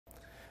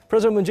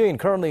President Moon Jae-in,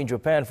 currently in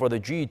Japan for the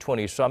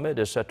G20 Summit,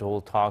 is set to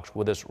hold talks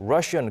with his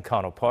Russian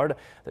counterpart.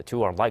 The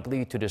two are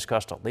likely to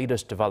discuss the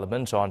latest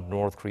developments on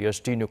North Korea's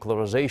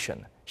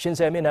denuclearization. Shin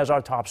Se-min has our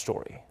top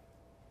story.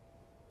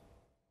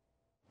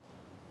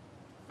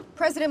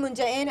 President Moon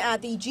Jae-in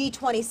at the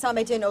G20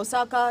 Summit in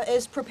Osaka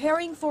is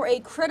preparing for a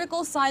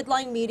critical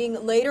sideline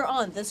meeting later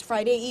on this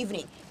Friday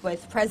evening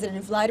with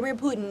President Vladimir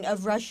Putin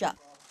of Russia.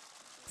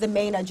 The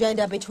main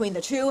agenda between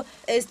the two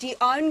is the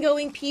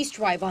ongoing peace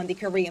drive on the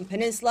Korean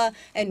Peninsula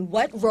and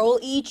what role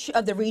each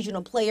of the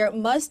regional players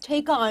must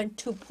take on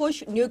to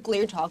push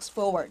nuclear talks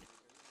forward.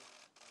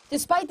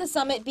 Despite the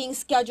summit being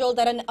scheduled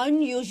at an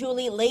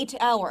unusually late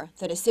hour,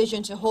 the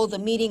decision to hold the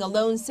meeting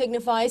alone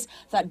signifies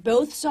that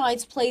both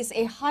sides place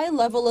a high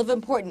level of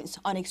importance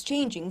on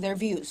exchanging their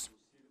views.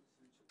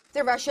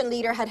 The Russian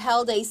leader had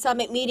held a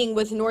summit meeting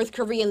with North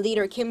Korean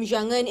leader Kim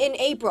Jong-un in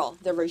April,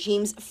 the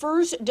regime's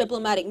first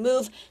diplomatic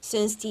move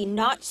since the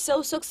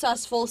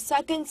not-so-successful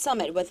second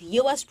summit with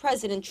U.S.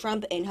 President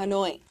Trump in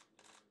Hanoi.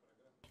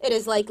 It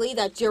is likely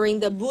that during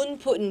the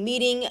Moon-Putin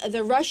meeting,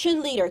 the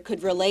Russian leader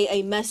could relay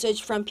a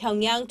message from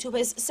Pyongyang to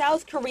his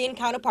South Korean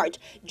counterpart,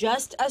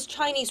 just as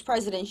Chinese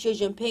President Xi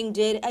Jinping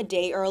did a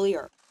day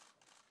earlier.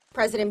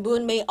 President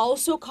Moon may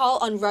also call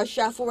on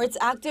Russia for its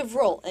active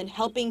role in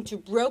helping to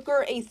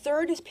broker a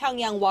third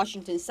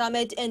Pyongyang-Washington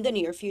summit in the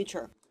near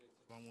future.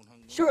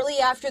 Shortly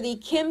after the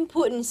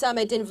Kim-Putin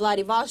summit in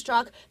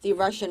Vladivostok, the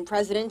Russian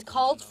president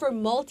called for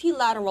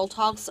multilateral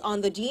talks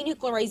on the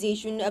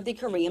denuclearization of the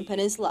Korean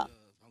Peninsula.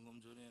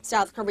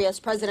 South Korea's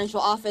presidential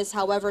office,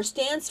 however,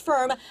 stands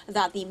firm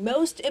that the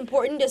most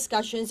important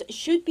discussions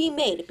should be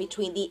made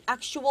between the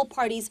actual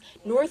parties,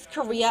 North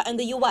Korea and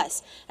the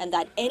U.S., and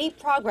that any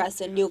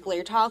progress in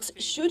nuclear talks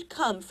should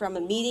come from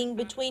a meeting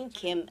between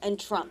Kim and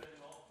Trump.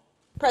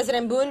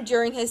 President Moon,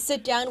 during his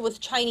sit-down with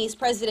Chinese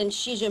President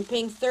Xi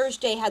Jinping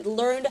Thursday, had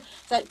learned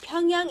that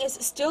Pyongyang is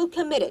still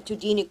committed to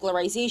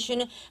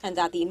denuclearization and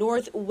that the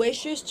North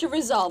wishes to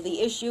resolve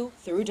the issue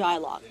through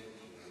dialogue.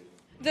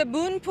 The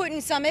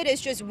Moon-Putin summit is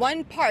just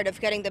one part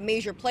of getting the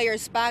major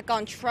players back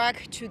on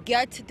track to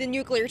get the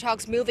nuclear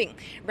talks moving.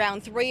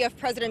 Round 3 of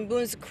President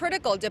Moon's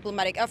critical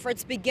diplomatic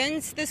efforts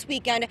begins this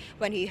weekend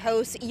when he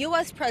hosts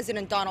U.S.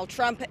 President Donald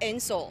Trump in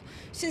Seoul.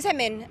 Shin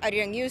Se-min,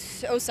 Arirang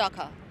News,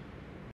 Osaka.